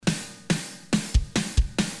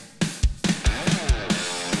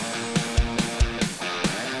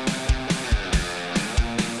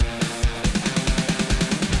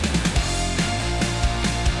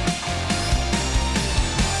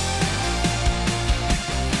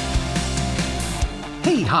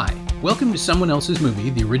Hi. Welcome to Someone Else's Movie,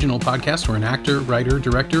 the original podcast where an actor, writer,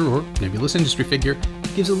 director, or nebulous industry figure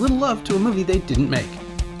gives a little love to a movie they didn't make.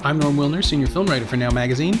 I'm Norm Wilner, senior film writer for Now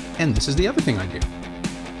Magazine, and this is the other thing I do.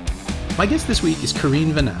 My guest this week is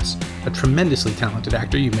Karine Vanasse, a tremendously talented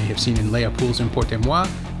actor you may have seen in Léa Poule's Emportez-moi,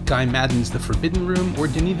 Guy Maddin's The Forbidden Room, or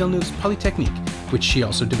Denis Villeneuve's Polytechnique, which she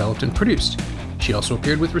also developed and produced. She also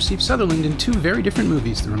appeared with Receive Sutherland in two very different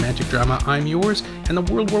movies, the romantic drama I'm Yours and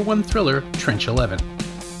the World War I thriller Trench 11.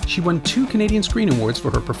 She won 2 Canadian Screen Awards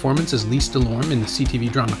for her performance as Lise Delorme in the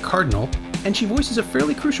CTV drama Cardinal, and she voices a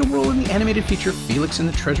fairly crucial role in the animated feature Felix and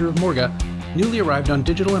the Treasure of Morga, newly arrived on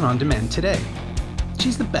digital and on demand today.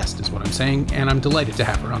 She's the best, is what I'm saying, and I'm delighted to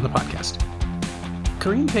have her on the podcast.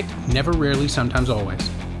 Karine picked Never, Rarely, Sometimes, Always,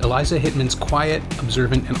 Eliza Hittman's quiet,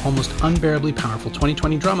 observant, and almost unbearably powerful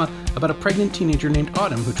 2020 drama about a pregnant teenager named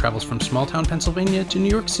Autumn who travels from small-town Pennsylvania to New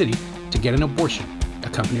York City to get an abortion,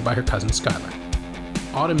 accompanied by her cousin Skylar.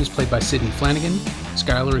 Autumn is played by Sydney Flanagan,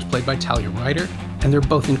 Skylar is played by Talia Ryder, and they're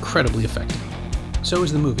both incredibly effective. So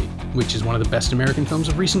is the movie, which is one of the best American films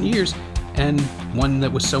of recent years, and one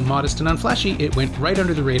that was so modest and unflashy it went right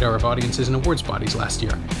under the radar of audiences and awards bodies last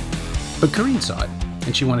year. But Karine saw it,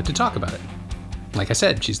 and she wanted to talk about it. Like I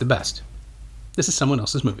said, she's the best. This is Someone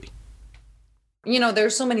Else's Movie. You know,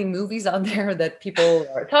 there's so many movies out there that people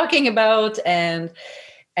are talking about, and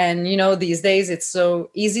you know, these days it's so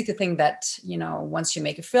easy to think that, you know, once you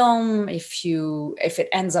make a film, if it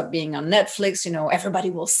ends up being on Netflix, you know, everybody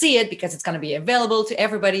will see it because it's going to be available to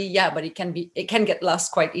everybody. Yeah, but it can get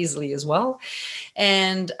lost quite easily as well.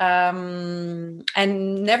 And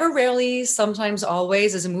Never, Rarely, Sometimes,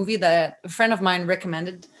 Always is a movie that a friend of mine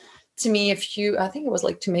recommended to me I think it was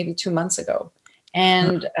like maybe 2 months ago.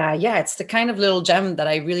 And it's the kind of little gem that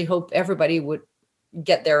I really hope everybody would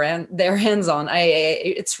get their hands on.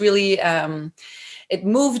 It's really, it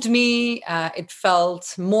moved me. It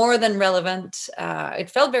felt more than relevant. It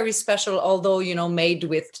felt very special, although, you know, made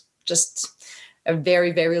with just a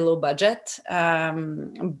very, very low budget,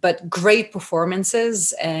 but great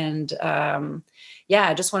performances. And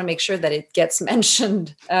I just want to make sure that it gets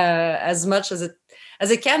mentioned as much as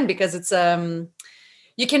it can, because it's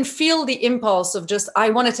you can feel the impulse of just,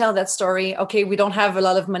 I want to tell that story. Okay, we don't have a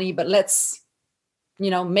lot of money, but let's, you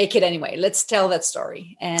know, make it anyway. Let's tell that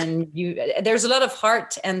story. And there's a lot of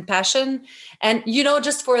heart and passion. And, you know,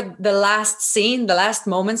 just for the last scene, the last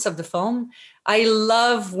moments of the film, I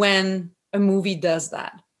love when a movie does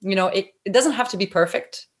that. You know, it doesn't have to be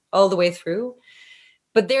perfect all the way through,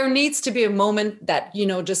 but there needs to be a moment that, you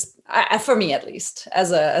know, just for me, at least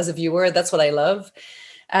as a viewer, that's what I love.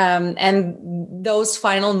 And those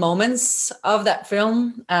final moments of that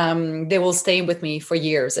film, they will stay with me for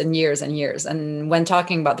years and years and years. And when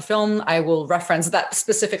talking about the film, I will reference that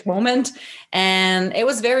specific moment. And it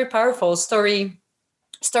was very powerful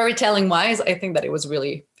storytelling wise. I think that it was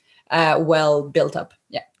really well built up.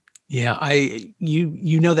 Yeah. Yeah.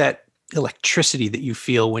 You know that electricity that you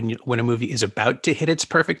feel when a movie is about to hit its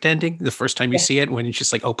perfect ending the first time you see it, when it's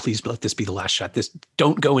just like, oh, please let this be the last shot. This,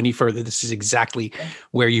 don't go any further. This is exactly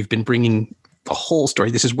where you've been bringing the whole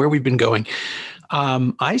story. This is where we've been going.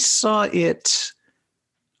 I saw it,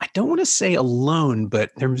 I don't want to say alone,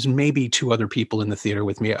 but there was maybe 2 other people in the theater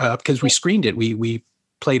with me because we screened it. We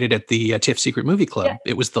played it at the TIFF Secret Movie Club. Yeah.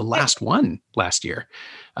 It was the last one last year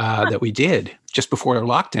that we did just before our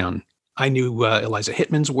lockdown. I knew Eliza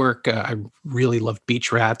Hittman's work. I really loved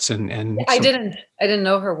Beach Rats, and I didn't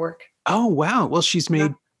know her work. Oh wow! Well, she's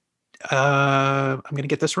made. I'm going to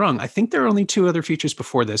get this wrong. I think there are only 2 other features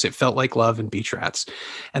before this. It Felt Like Love and Beach Rats,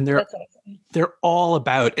 and they're all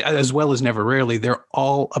about, as well as Never Rarely, they're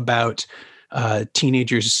all about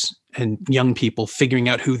teenagers and young people figuring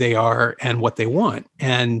out who they are and what they want.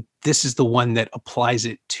 And this is the one that applies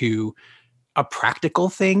it to a practical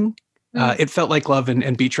thing. It Felt Like Love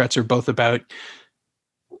and Beach Rats are both about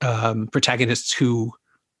protagonists who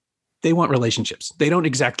they want relationships. They don't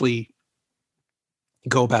exactly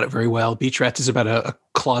go about it very well. Beach Rats is about a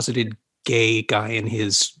closeted gay guy in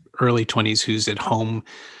his early 20s who's at home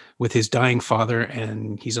with his dying father,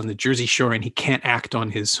 and he's on the Jersey Shore, and he can't act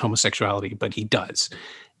on his homosexuality, but he does.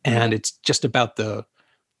 And it's just about the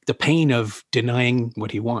pain of denying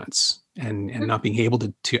what he wants and not being able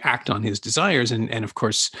to act on his desires. And of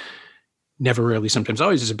course, Never, Rarely, Sometimes,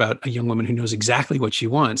 Always is about a young woman who knows exactly what she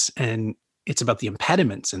wants. And it's about the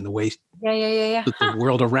impediments and the way that the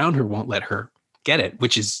world around her won't let her get it,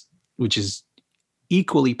 which is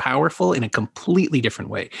equally powerful in a completely different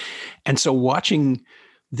way. And so watching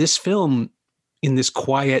this film, in this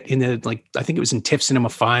quiet, I think it was in TIFF Cinema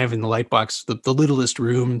 5 in the Lightbox, the littlest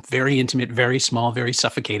room, very intimate, very small, very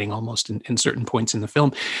suffocating almost in certain points in the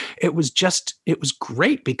film. It was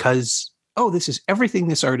great because, this is everything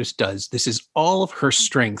this artist does. This is all of her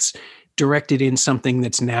strengths directed in something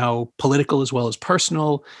that's now political as well as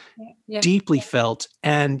personal, deeply felt.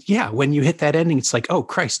 And when you hit that ending, it's like, oh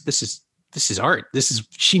Christ, this is art.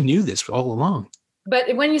 She knew this all along.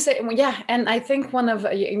 But when you say, and I think when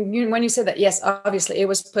you say that, yes, obviously it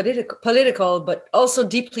was political, but also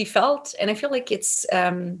deeply felt. And I feel like it's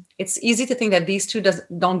easy to think that these two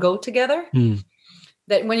don't go together.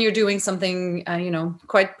 That when you're doing something,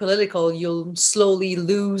 quite political, you'll slowly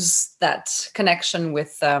lose that connection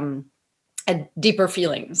with deeper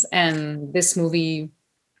feelings. And this movie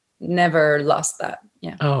never lost that.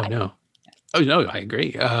 Yeah. Oh, no. Oh, no, I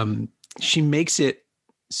agree. She makes it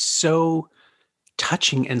so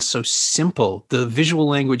touching and so simple. The visual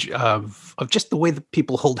language of just the way that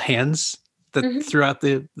people hold hands that throughout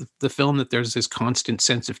the film, that there's this constant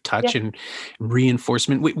sense of touch and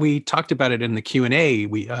reinforcement. We talked about it in the Q&A.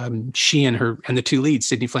 She and the two leads,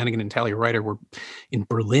 Sidney Flanigan and Talia Ryder, were in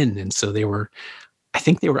Berlin. And so I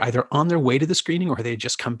think they were either on their way to the screening or they had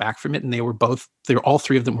just come back from it. And all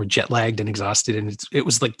three of them were jet lagged and exhausted. And it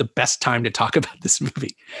was like the best time to talk about this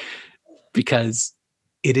movie because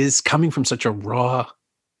it is coming from such a raw,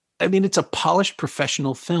 it's a polished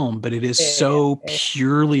professional film, but it is so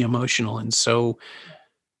purely emotional and so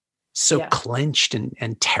clenched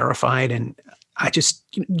and terrified. And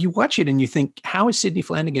you watch it and you think, how is Sidney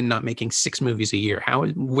Flanigan not making 6 movies a year?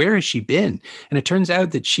 Where has she been? And it turns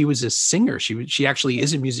out that she was a singer. She actually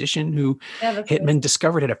is a musician who had been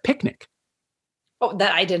discovered at a picnic. Oh,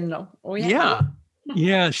 that I didn't know. Oh, yeah.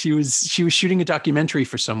 Yeah. She was shooting a documentary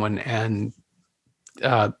for someone, and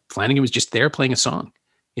Flanagan was just there playing a song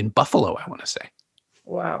in Buffalo, I want to say.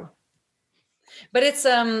 Wow. But it's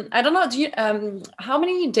I don't know, how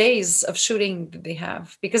many days of shooting did they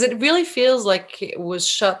have? Because it really feels like it was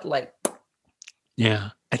shot like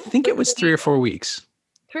I think it was 3 or 4 weeks.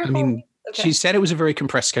 3 or 4 weeks. Okay. She said it was a very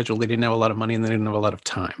compressed schedule. They didn't have a lot of money and they didn't have a lot of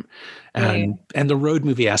time. And the road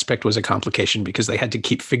movie aspect was a complication because they had to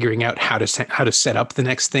keep figuring out how to set up the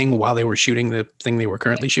next thing while they were shooting the thing they were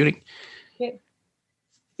currently shooting. Yeah.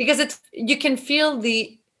 Because you can feel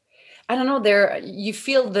you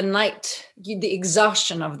feel the night, the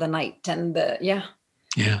exhaustion of the night and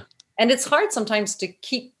and it's hard sometimes to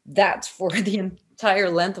keep that for the entire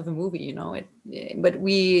length of the movie, and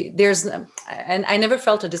I never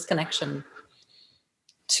felt a disconnection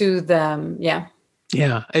to them.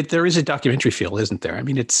 There is a documentary feel, isn't there?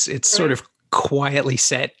 It's sort of quietly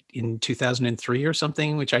set in 2003 or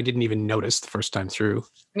something, which I didn't even notice the first time through.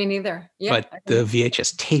 Me neither. But the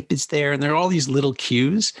VHS tape is there, and there are all these little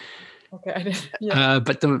cues. Okay, I did.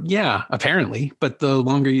 Apparently. But the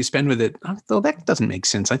longer you spend with it, though, that doesn't make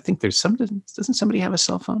sense. I think doesn't somebody have a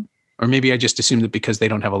cell phone? Or maybe I just assume that because they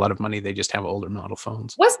don't have a lot of money, they just have older model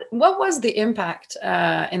phones. What was the impact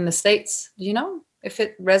in the States? Do you know if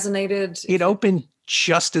it resonated? It opened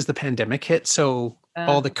just as the pandemic hit, so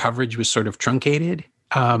all the coverage was sort of truncated.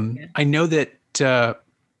 I know that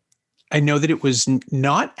it was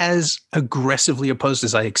not as aggressively opposed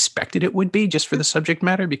as I expected it would be, just for the subject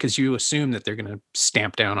matter, because you assume that they're going to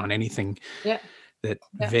stamp down on anything that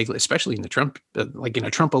vaguely, especially in the Trump, like in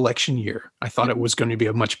a Trump election year. I thought it was going to be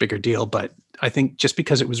a much bigger deal, but I think just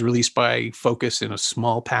because it was released by Focus in a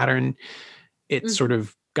small pattern, it sort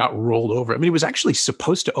of got rolled over. It was actually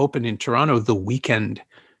supposed to open in Toronto the weekend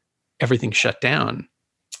everything shut down,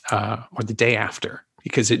 or the day after,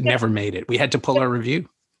 because it never made it. We had to pull our review.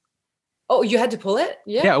 Oh, you had to pull it?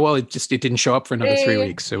 Yeah. Yeah. Well, it didn't show up for another 3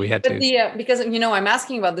 weeks. So we had to. Because, I'm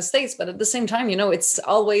asking about the States, but at the same time,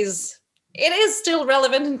 it is still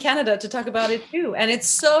relevant in Canada to talk about it too. And it's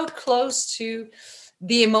so close to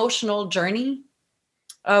the emotional journey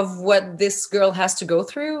of what this girl has to go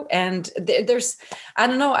through. And there's, I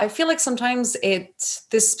don't know, I feel like sometimes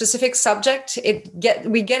this specific subject,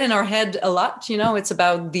 we get in our head a lot, it's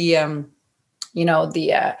about the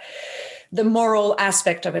moral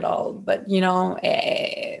aspect of it all, but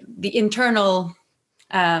the internal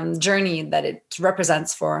journey that it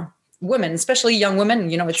represents for women, especially young women.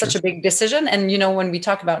 It's such a big decision. And when we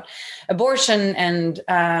talk about abortion and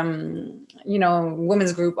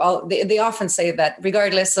women's group, they often say that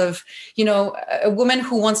regardless of a woman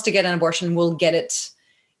who wants to get an abortion will get it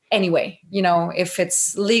anyway, if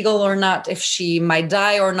it's legal or not, if she might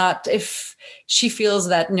die or not, if she feels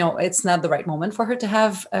that it's not the right moment for her to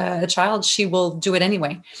have a child, she will do it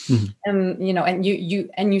anyway. And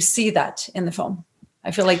you see that in the film. I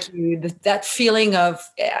feel like that feeling of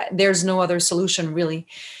there's no other solution really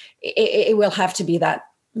it will have to be that,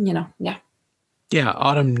 yeah. Yeah,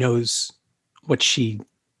 Autumn knows what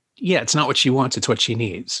it's not what she wants, it's what she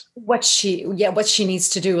needs. What she needs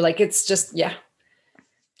to do. Like, it's just, yeah.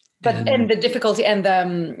 But, and the difficulty and,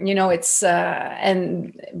 it's,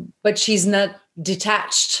 but she's not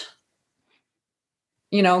detached,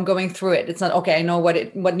 going through it. It's not, okay, I know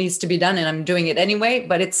what needs to be done and I'm doing it anyway,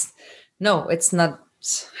 but it's not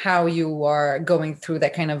how you are going through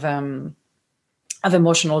that kind of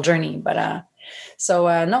emotional journey. But,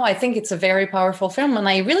 no, I think it's a very powerful film, and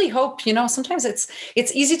I really hope, sometimes it's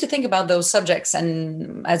easy to think about those subjects,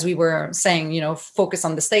 and as we were saying, focus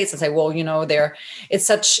on the States and say, well,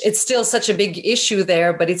 it's still such a big issue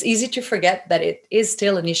there, but it's easy to forget that it is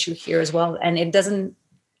still an issue here as well, and it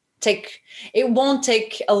won't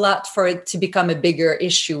take a lot for it to become a bigger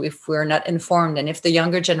issue if we're not informed, and if the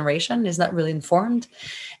younger generation is not really informed,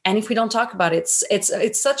 and if we don't talk about it.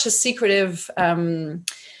 It's such a secretive.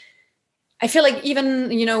 I feel like even,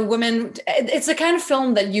 women, it's the kind of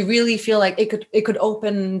film that you really feel like it could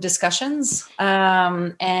open discussions.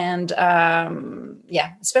 Especially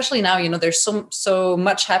now, there's so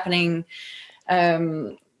much happening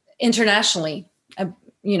internationally,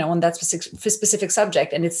 on that specific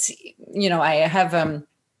subject. And it's,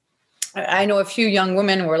 I know a few young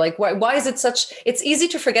women who are like, why is it's easy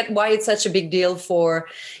to forget why it's such a big deal for,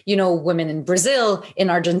 women in Brazil, in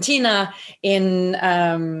Argentina, in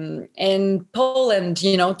Poland,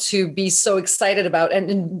 to be so excited about,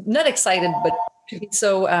 and not excited, but to be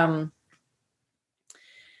so, I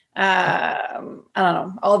don't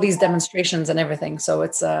know, all these demonstrations and everything. So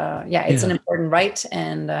it's, it's an important right.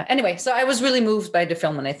 And anyway, so I was really moved by the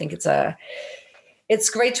film, and I think it's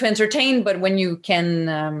great to entertain, but when you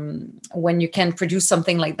can produce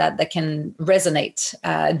something like that can resonate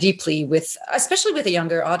deeply especially with a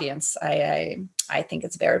younger audience, I think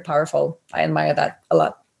it's very powerful. I admire that a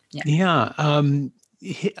lot. Yeah.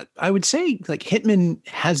 I would say, like, Hittman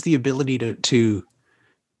has the ability to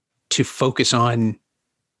focus on.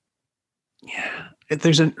 Yeah,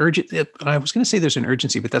 there's an I was going to say there's an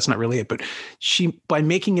urgency, but that's not really it. But by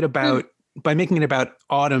making it about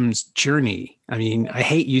Autumn's journey. I mean, I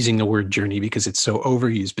hate using the word journey because it's so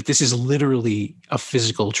overused, but this is literally a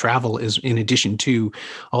physical travel, is in addition to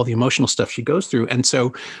all the emotional stuff she goes through. And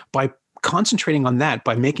so by concentrating on that,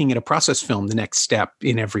 by making it a process film, the next step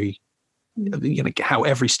in how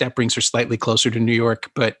every step brings her slightly closer to New York,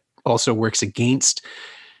 but also works against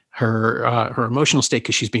her emotional state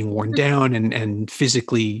because she's being worn down and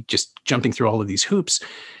physically just jumping through all of these hoops,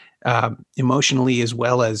 emotionally as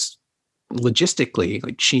well as logistically.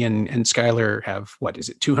 Like, she and Skylar have, what is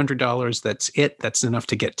it, $200? That's enough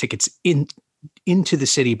to get tickets into the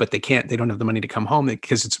city, but they don't have the money to come home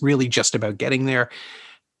because it's really just about getting there.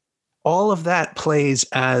 All of that plays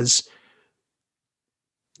as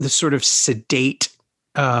the sort of sedate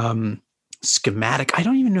schematic. I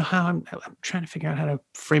don't even know how I'm trying to figure out how to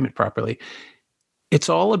frame it properly. It's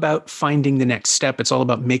all about finding the next step. It's all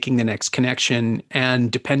about making the next connection. And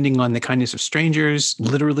depending on the kindness of strangers,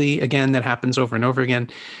 literally, again, that happens over and over again,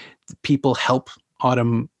 people help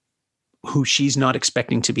Autumn who she's not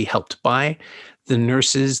expecting to be helped by. The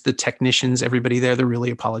nurses, the technicians, everybody there, they're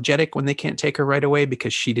really apologetic when they can't take her right away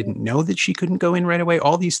because she didn't know that she couldn't go in right away.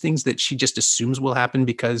 All these things that she just assumes will happen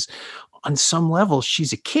because on some level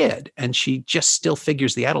she's a kid and she just still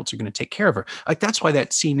figures the adults are going to take care of her. Like, that's why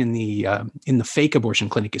that scene in the fake abortion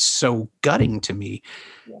clinic is so gutting to me,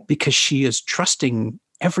 because she is trusting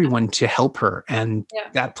everyone to help her, and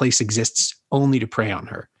that place exists only to prey on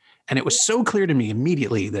her. And it was so clear to me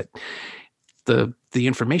immediately that the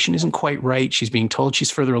information isn't quite right. She's being told she's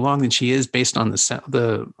further along than she is based on the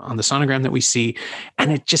sonogram that we see.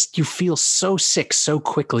 And it just, you feel so sick so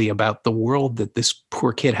quickly about the world that this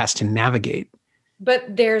poor kid has to navigate.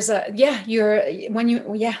 But there's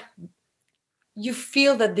you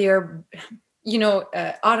feel that they're,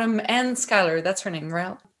 Autumn and Skylar, that's her name,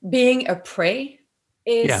 right? Being a prey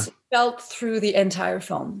is felt through the entire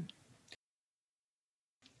film.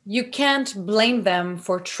 You can't blame them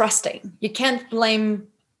for trusting. You can't blame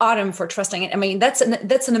Autumn for trusting it. I mean, that's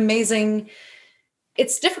an amazing,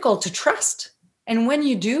 it's difficult to trust. And when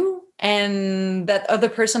you do, and that other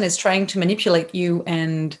person is trying to manipulate you,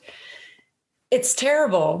 and it's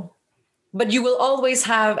terrible, but you will always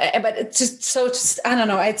have, but it's just I don't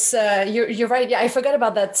know. It's, you're right. Yeah. I forgot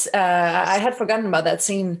about that. I had forgotten about that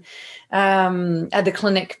scene at the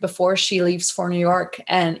clinic before she leaves for New York.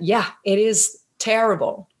 And it is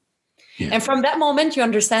terrible. Yeah. And from that moment, you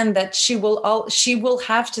understand that she will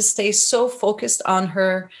have to stay so focused on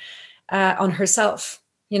herself.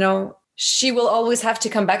 She will always have to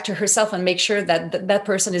come back to herself and make sure that that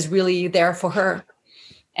person is really there for her.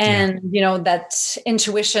 and that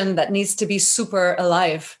intuition that needs to be super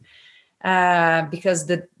alive, because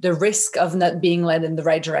the risk of not being led in the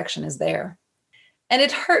right direction is there. And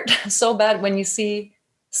it hurt so bad when you see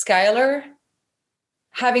Skylar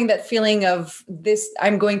having that feeling of this,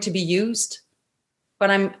 I'm going to be used, but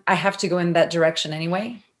I have to go in that direction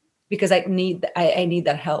anyway, because I need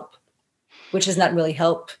that help, which is not really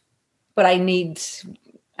help, but I need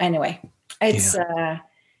anyway. It's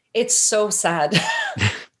so sad.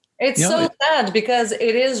 It's so sad because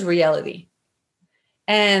it is reality.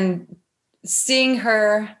 And seeing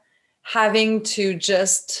her having to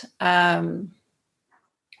just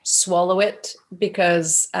swallow it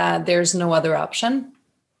because there's no other option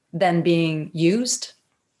than being used.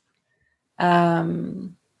 I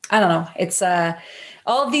don't know. It's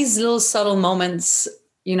all these little subtle moments,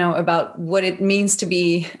 about what it means to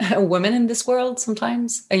be a woman in this world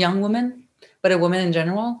sometimes, a young woman, but a woman in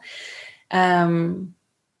general. Once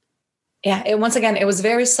again, it was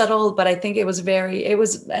very subtle, but I think it was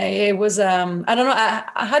I don't know.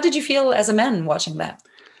 How did you feel as a man watching that?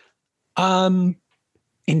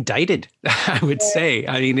 Indicted, I would say.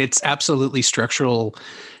 I mean, it's absolutely structural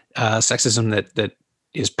sexism that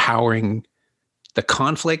is powering the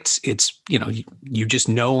conflicts. It's, you just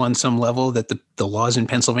know on some level that the laws in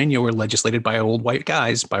Pennsylvania were legislated by old white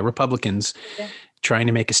guys, by Republicans, trying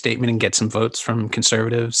to make a statement and get some votes from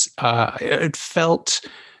conservatives. It felt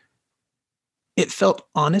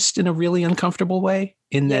honest in a really uncomfortable way,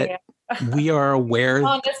 in that we are aware.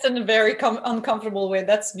 Honest in a very uncomfortable way.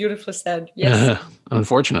 That's beautifully said. Yes.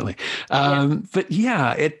 Unfortunately. But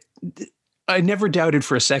I never doubted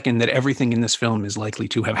for a second that everything in this film is likely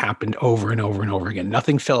to have happened over and over and over again.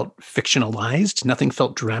 Nothing felt fictionalized. Nothing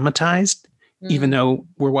felt dramatized, even though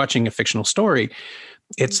we're watching a fictional story.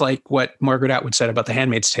 It's like what Margaret Atwood said about The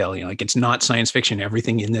Handmaid's Tale. Like, it's not science fiction.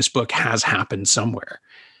 Everything in this book has happened somewhere.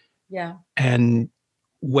 Yeah. And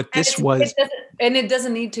what this was. It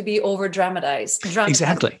doesn't need to be over dramatized.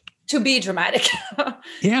 Exactly. To be dramatic.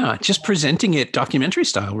 Yeah. Just presenting it documentary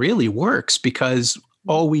style really works, because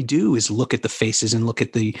all we do is look at the faces and look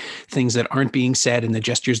at the things that aren't being said and the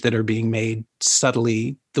gestures that are being made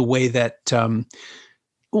subtly, the way that, the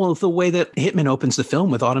way that Hittman opens the film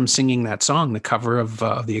with Autumn singing that song, the cover of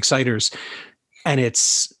The Exciters. And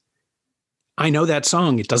I know that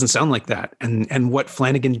song. It doesn't sound like that. And what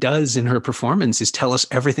Flanagan does in her performance is tell us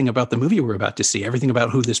everything about the movie we're about to see, everything about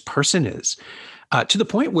who this person is, to the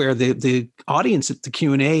point where the audience at the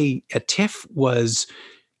Q&A at TIFF was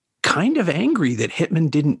kind of angry that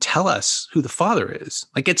Hittman didn't tell us who the father is.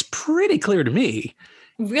 Like, it's pretty clear to me.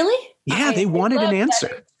 Really? Yeah, they wanted an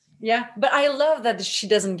answer. Yeah, but I love that she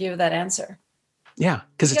doesn't give that answer. Yeah,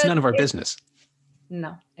 because it's none of our business.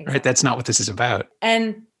 No. Exactly. Right? That's not what this is about.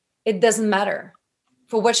 And it doesn't matter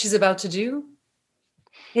for what she's about to do.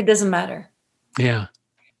 It doesn't matter. Yeah.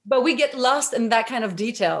 But we get lost in that kind of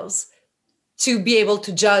details to be able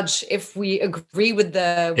to judge if we agree with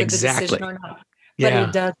the decision or not. But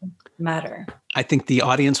it doesn't matter. I think the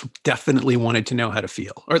audience definitely wanted to know how to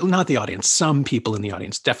feel. Or not the audience, some people in the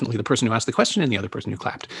audience, definitely the person who asked the question and the other person who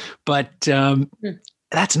clapped. But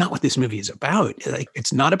that's not what this movie is about. Like,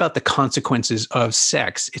 it's not about the consequences of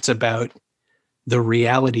sex. It's about the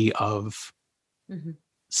reality of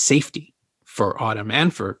safety for Autumn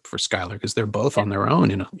and for Skylar, because they're both on their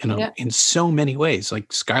own in so many ways. Like,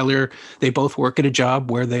 Skylar, they both work at a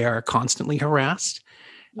job where they are constantly harassed.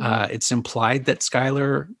 It's implied that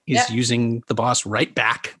Skylar is using the boss right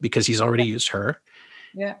back because he's already used her.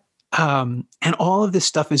 Yeah. And all of this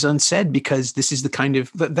stuff is unsaid because this is the kind of,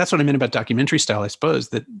 that's what I meant about documentary style, I suppose,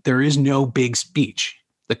 that there is no big speech.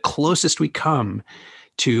 The closest we come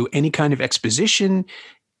to any kind of exposition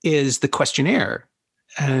is the questionnaire.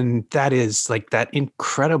 And that is like that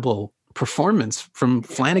incredible performance from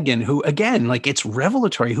Flanagan, who, again, like, it's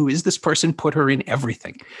revelatory. Who is this person? Put her in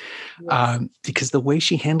everything. Yes. Because the way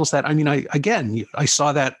she handles that, I mean, I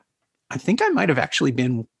saw that. I think I might have actually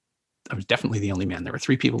been, I was definitely the only man. There were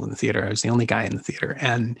 3 people in the theater. I was the only guy in the theater.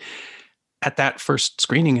 And at that first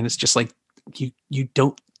screening, and it's just like, you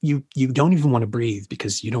don't even want to breathe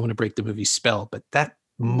because you don't want to break the movie's spell. But that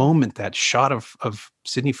moment, that shot of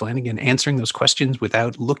Sidney Flanagan answering those questions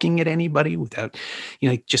without looking at anybody, without,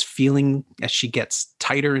 just feeling as she gets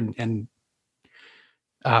tighter and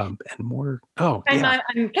more. Oh, yeah.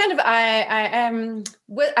 I'm kind of, I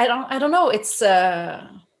don't know. It's,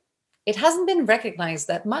 it hasn't been recognized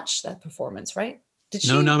that much, that performance, right?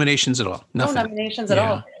 No nominations at all. Nothing. No nominations at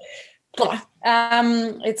all.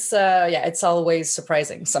 It's always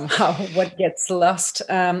surprising somehow what gets lost.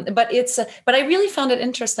 But I really found it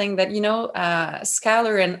interesting that,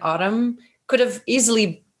 Skylar and Autumn could have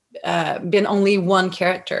easily been only one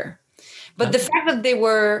character. But the fact that they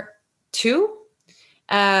were two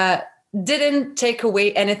didn't take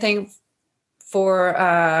away anything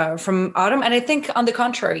from Autumn. And I think on the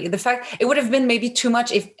contrary, the fact it would have been maybe too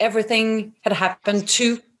much if everything had happened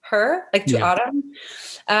to her, like to Autumn.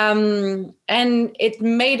 And it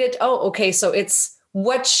made it, okay, so it's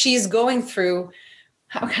what she's going through.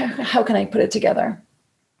 How can I put it together?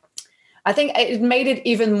 I think it made it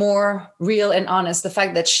even more real and honest, the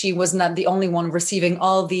fact that she was not the only one receiving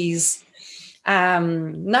all these,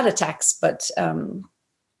 not attacks, but I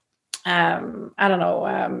don't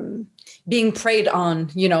know, being preyed on,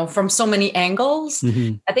 from so many angles.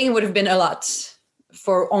 Mm-hmm. I think it would have been a lot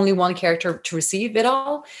for only one character to receive it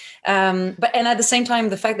all. And at the same time,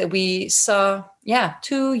 the fact that we saw,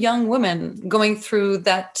 two young women going through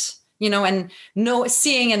that, and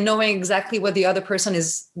seeing and knowing exactly what the other person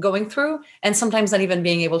is going through, and sometimes not even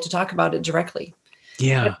being able to talk about it directly.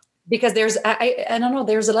 Yeah. But because there's, I don't know,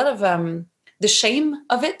 there's a lot of the shame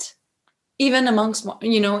of it, even amongst,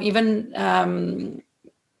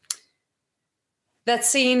 that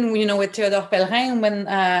scene, with Theodore Pellerin when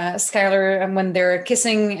Skylar, when they're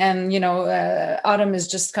kissing and, Autumn is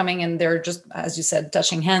just coming and they're just, as you said,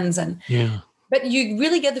 touching hands. But you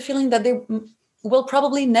really get the feeling that they will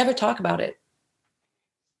probably never talk about it.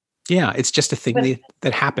 Yeah, it's just a thing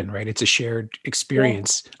that happened, right? It's a shared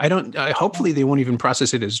experience. Yeah. Hopefully they won't even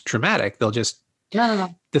process it as traumatic. They'll just,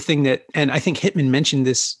 no. The thing that, and I think Hittman mentioned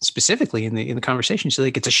this specifically in the conversation. She's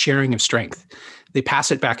like, it's a sharing of strength. They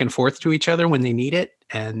pass it back and forth to each other when they need it.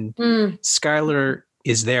 And Skylar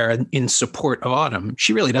is there in support of Autumn.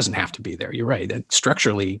 She really doesn't have to be there. You're right. That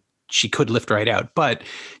structurally, she could lift right out, but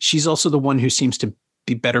she's also the one who seems to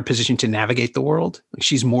be better positioned to navigate the world.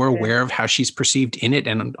 She's more aware of how she's perceived in it.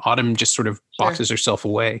 And Autumn just sort of boxes herself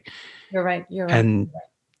away. You're right. And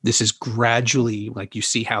this is gradually, like, you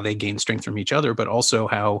see how they gain strength from each other, but also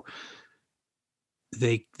how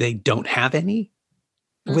they don't have any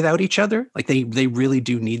without each other. Like they really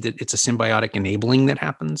do need that. It's a symbiotic enabling that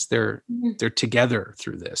happens. They're together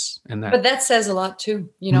through this. But that says a lot too,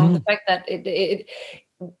 the fact that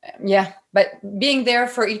but being there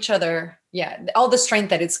for each other. Yeah. All the strength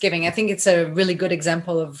that it's giving. I think it's a really good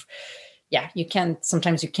example of,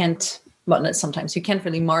 sometimes you can't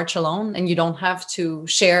really march alone, and you don't have to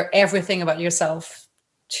share everything about yourself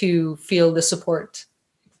to feel the support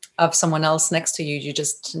of someone else next to you. You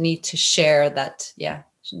just need to share that,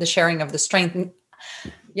 the sharing of the strength.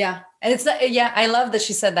 Yeah. And it's not, I love that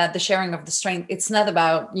she said that, the sharing of the strength. It's not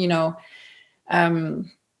about,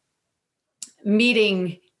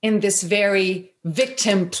 meeting in this very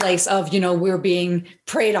victim place of, we're being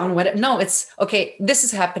preyed on. No, it's okay. This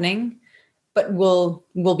is happening, but we'll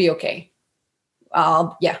be okay.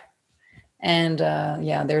 And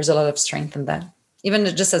there's a lot of strength in that, even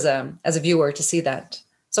just as a viewer to see that.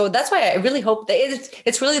 So that's why I really hope that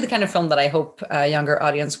it's really the kind of film that I hope a younger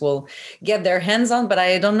audience will get their hands on, but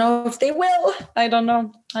I don't know if they will. I don't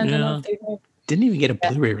know if they will. Didn't even get a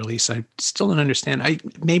Blu-ray release. I still don't understand.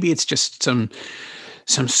 Maybe it's just some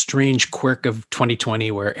strange quirk of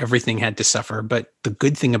 2020 where everything had to suffer. But the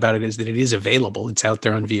good thing about it is that it is available. It's out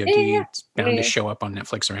there on VOD. Yeah. It's bound to show up on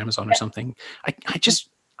Netflix or Amazon or something. I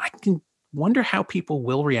can wonder how people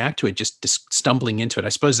will react to it, just stumbling into it. I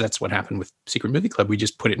suppose that's what happened with Secret Movie Club. We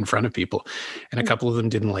just put it in front of people, and a couple of them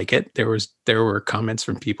didn't like it. There were comments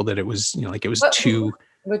from people that it was, like it was too.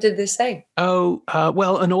 What did they say? Oh,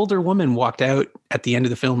 well, an older woman walked out at the end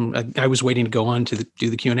of the film. I was waiting to go on to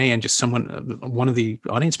do the Q&A, and just one of the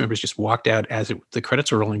audience members just walked out as the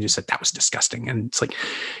credits were rolling, and just said, that was disgusting. And it's like,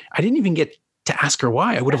 I didn't even get to ask her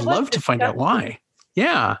why. I would have loved to find out why.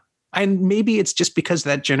 Yeah. And maybe it's just because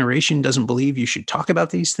that generation doesn't believe you should talk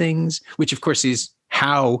about these things, which of course is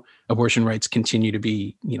how abortion rights continue to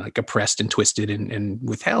be, like oppressed and twisted and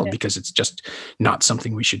withheld, because it's just not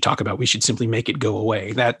something we should talk about. We should simply make it go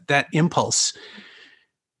away. That impulse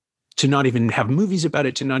to not even have movies about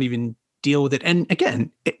it, to not even deal with it. And again,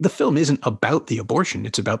 the film isn't about the abortion.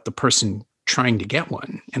 It's about the person trying to get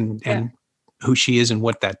one and who she is and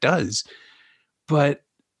what that does. But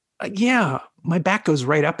my back goes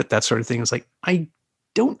right up at that sort of thing. It's like, I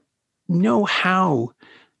don't know how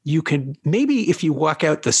you could, maybe if you walk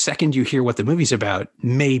out the second you hear what the movie's about,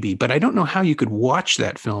 maybe, but I don't know how you could watch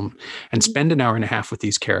that film and spend an hour and a half with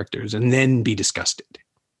these characters and then be disgusted.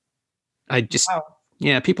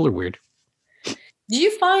 People are weird. Do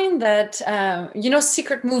you find that,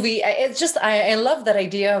 Secret Movie, I love that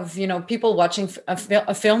idea of, people watching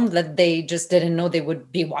a film that they just didn't know they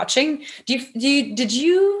would be watching. Did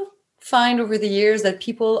you find over the years that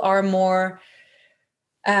people are more,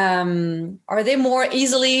 are they more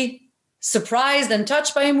easily surprised and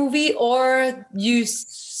touched by a movie, or you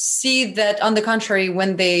see that on the contrary,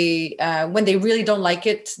 when they really don't like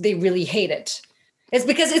it, they really hate it. It's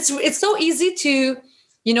because it's so easy to,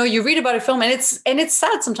 you read about a film, and it's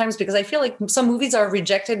sad sometimes, because I feel like some movies are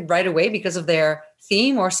rejected right away because of their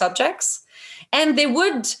theme or subjects, and they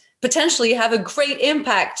would potentially have a great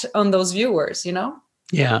impact on those viewers,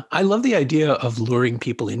 Yeah, I love the idea of luring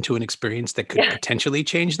people into an experience that could potentially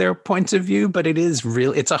change their points of view, but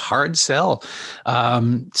it's a hard sell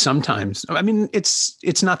sometimes. I mean,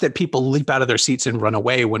 it's not that people leap out of their seats and run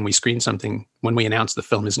away when we screen something, when we announce the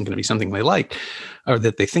film isn't going to be something they like or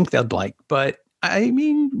that they think they'll like. But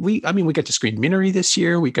we got to screen Minari this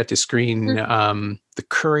year. We got to screen The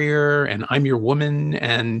Courier and I'm Your Woman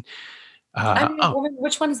and Woman,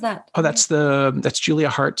 which one is that? Oh, that's Julia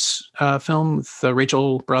Hart's film with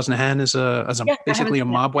Rachel Brosnahan as basically a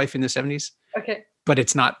mob wife in the 70s. Okay, but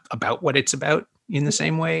it's not about what it's about in the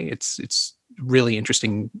same way. It's really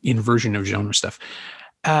interesting inversion of genre stuff,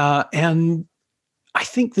 and I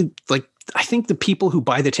think the people who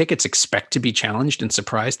buy the tickets expect to be challenged and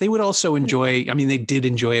surprised. They would also enjoy. I mean, they did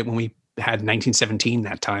enjoy it when we had 1917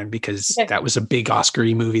 that time, because that was a big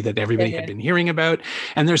Oscar-y movie that everybody had been hearing about.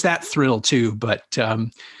 And there's that thrill too. But I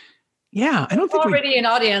don't think already an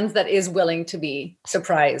audience that is willing to be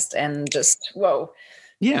surprised and just, whoa.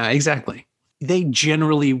 Yeah, exactly. They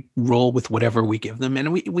generally roll with whatever we give them.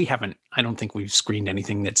 And we haven't, I don't think we've screened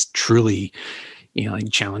anything that's truly,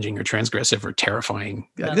 like challenging or transgressive or terrifying.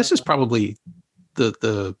 This is probably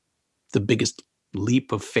the biggest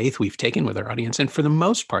leap of faith we've taken with our audience, and for the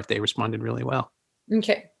most part they responded really well.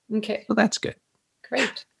 Okay So that's good.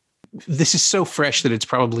 Great. This is so fresh that it's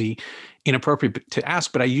probably inappropriate to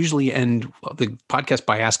ask, but I usually end the podcast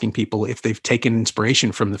by asking people if they've taken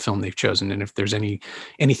inspiration from the film they've chosen, and if there's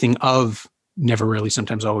anything of Never, Rarely,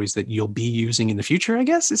 Sometimes, Always that you'll be using in the future, I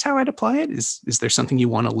guess is how I'd apply it. Is there something you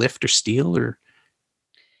want to lift or steal, or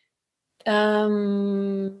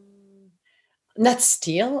not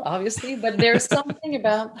steal, obviously, but there's something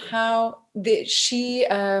about how Eliza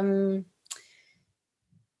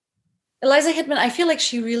Hittman, I feel like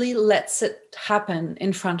she really lets it happen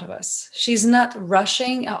in front of us. She's not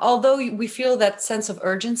rushing, although we feel that sense of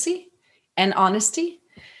urgency and honesty.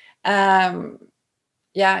 I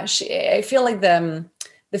feel like the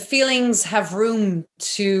feelings have room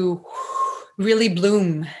to really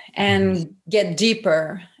bloom and get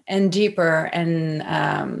deeper and deeper,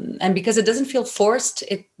 and because it doesn't feel forced,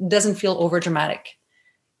 it doesn't feel over dramatic.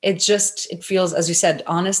 It feels, as you said,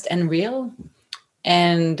 honest and real.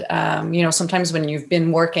 And sometimes when you've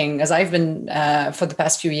been working, as I've been for the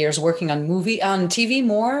past few years, working on TV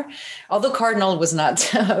more, although Cardinal was not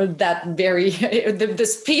that very, the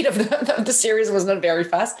speed of the series was not very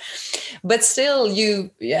fast, but still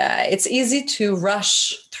it's easy to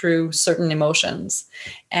rush through certain emotions.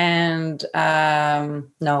 And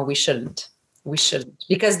no, we shouldn't,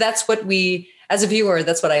 because that's what as a viewer,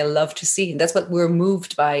 that's what I love to see. That's what we're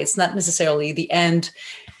moved by. It's not necessarily the end.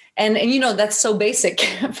 And that's so basic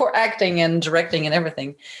for acting and directing and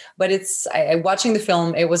everything. But watching the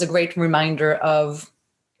film, it was a great reminder of,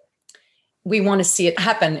 we want to see it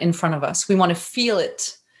happen in front of us. We want to feel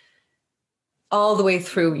it all the way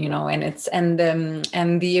through, and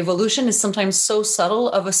the evolution is sometimes so subtle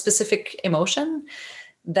of a specific emotion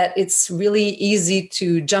that it's really easy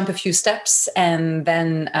to jump a few steps and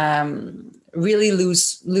then really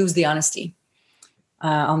lose the honesty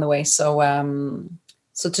on the way.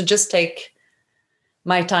 So to just take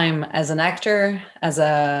my time as an actor, as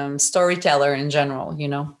a storyteller in general,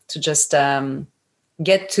 to just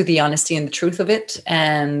get to the honesty and the truth of it.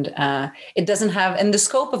 And it doesn't have, and the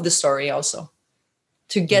scope of the story also,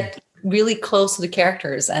 to get really close to the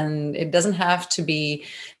characters. And it doesn't have to be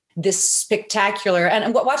this spectacular.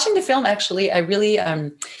 And watching the film, actually, I really,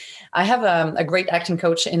 I have a great acting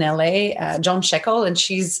coach in LA, Joan Shekel, and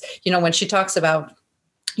she's, when she talks about,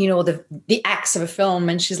 the acts of a film,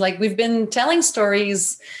 and she's like, we've been telling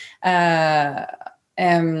stories, in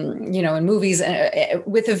movies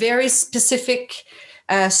with a very specific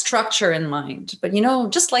structure in mind. But,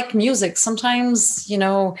 just like music, sometimes,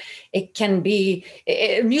 it can be,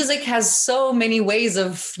 music has so many ways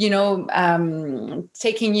of,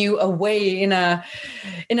 taking you away in an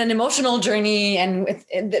emotional journey, and with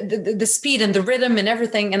the speed and the rhythm and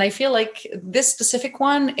everything. And I feel like this specific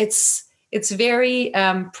one, it's very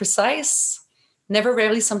precise, Never,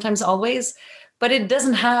 Rarely, Sometimes, Always, but it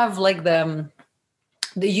doesn't have like the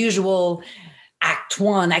usual act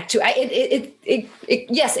one, act two.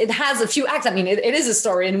 Yes, it has a few acts. I mean, it is a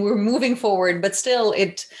story and we're moving forward, but still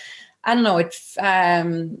I don't know,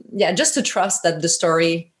 just to trust that the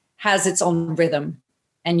story has its own rhythm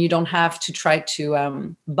and you don't have to try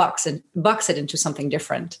to box it into something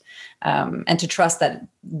different, and to trust that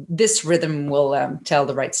this rhythm will tell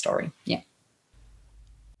the right story. Yeah.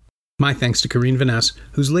 My thanks to Karine Vanasse,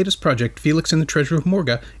 whose latest project, Felix and the Treasure of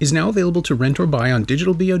Morga, is now available to rent or buy on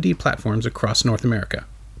digital VOD platforms across North America.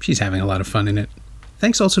 She's having a lot of fun in it.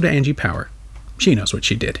 Thanks also to Angie Power. She knows what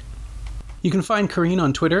she did. You can find Karine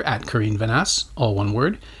on Twitter at Karine Vanasse, all one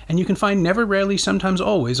word, and you can find Never, Rarely, Sometimes,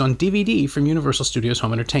 Always on DVD from Universal Studios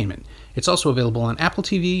Home Entertainment. It's also available on Apple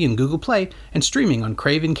TV and Google Play, and streaming on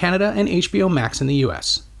Crave in Canada and HBO Max in the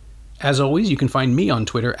US. As always, you can find me on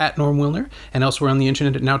Twitter at Norm Wilner, and elsewhere on the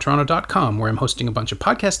internet at nowtoronto.com, where I'm hosting a bunch of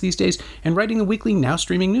podcasts these days and writing a weekly Now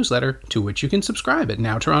Streaming newsletter, to which you can subscribe at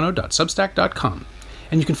nowtoronto.substack.com.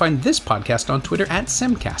 And you can find this podcast on Twitter at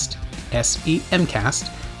Semcast,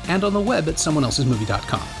 SEMcast, and on the web at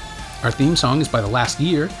someoneelsesmovie.com. Our theme song is by The Last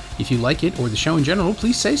Year. If you like it or the show in general,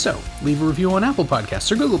 please say so. Leave a review on Apple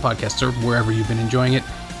Podcasts or Google Podcasts or wherever you've been enjoying it.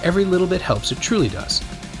 Every little bit helps, it truly does.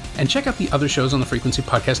 And check out the other shows on the Frequency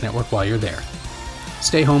Podcast Network while you're there.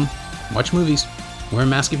 Stay home, watch movies, wear a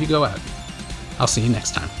mask if you go out. I'll see you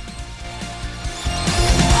next time.